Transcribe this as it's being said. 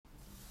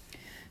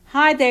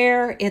Hi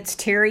there, it's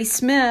Terry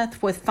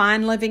Smith with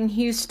Fine Living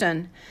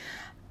Houston,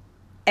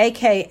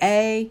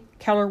 aka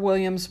Keller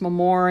Williams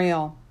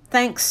Memorial.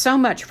 Thanks so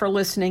much for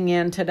listening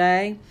in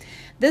today.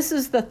 This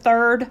is the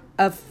third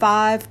of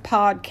 5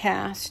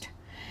 podcasts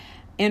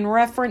in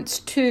reference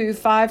to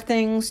 5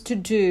 things to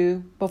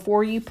do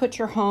before you put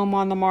your home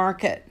on the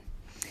market.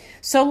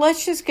 So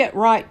let's just get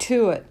right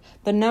to it.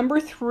 The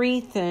number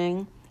 3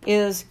 thing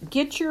is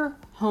get your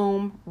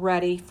home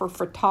ready for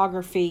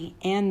photography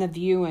and the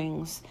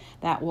viewings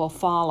that will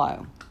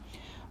follow.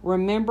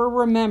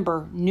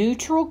 Remember,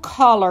 neutral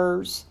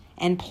colors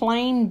and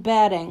plain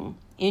bedding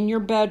in your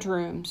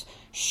bedrooms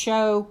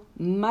show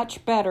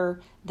much better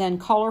than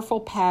colorful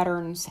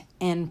patterns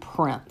and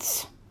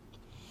prints.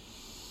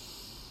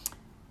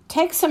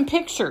 Take some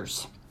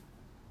pictures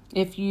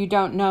if you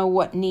don't know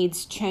what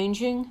needs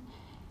changing,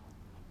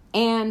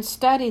 and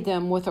study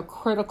them with a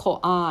critical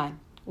eye.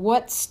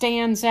 What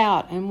stands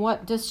out and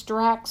what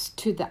distracts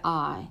to the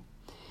eye.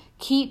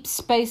 Keep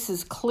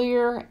spaces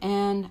clear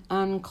and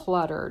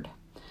uncluttered.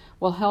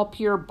 Will help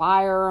your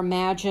buyer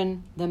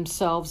imagine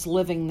themselves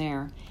living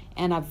there,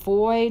 and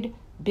avoid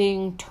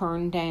being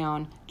turned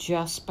down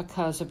just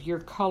because of your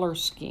color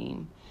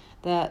scheme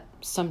that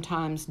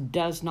sometimes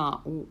does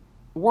not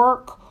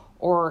work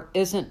or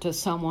isn't to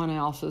someone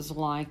else's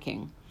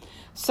liking.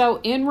 So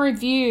in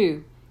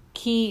review,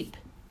 keep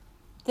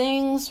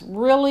things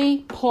really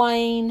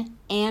plain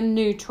and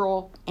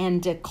neutral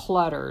and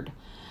decluttered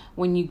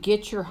when you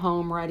get your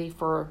home ready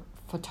for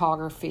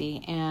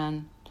photography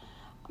and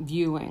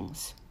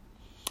viewings.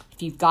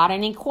 If you've got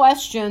any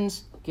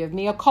questions, give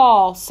me a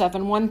call,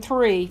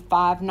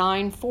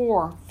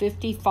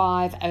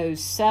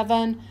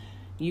 713-594-5507.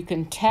 You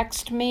can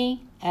text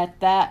me at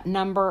that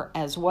number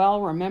as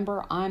well.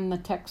 Remember, I'm the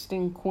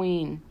texting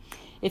queen.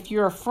 If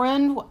you're a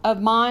friend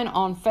of mine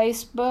on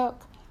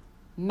Facebook,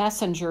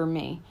 messenger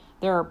me.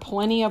 There are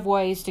plenty of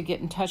ways to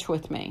get in touch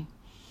with me.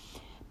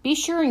 Be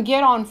sure and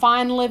get on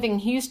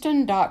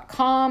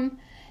finelivinghouston.com.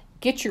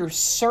 Get your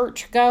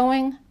search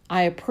going.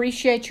 I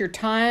appreciate your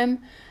time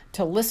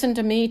to listen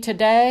to me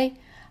today.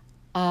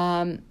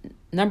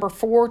 Number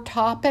 4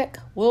 topic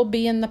will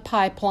be in the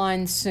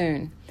pipeline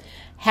soon.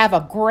 Have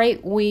a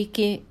great week.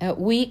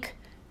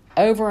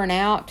 Over and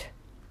out.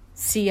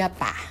 See ya.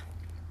 Bye.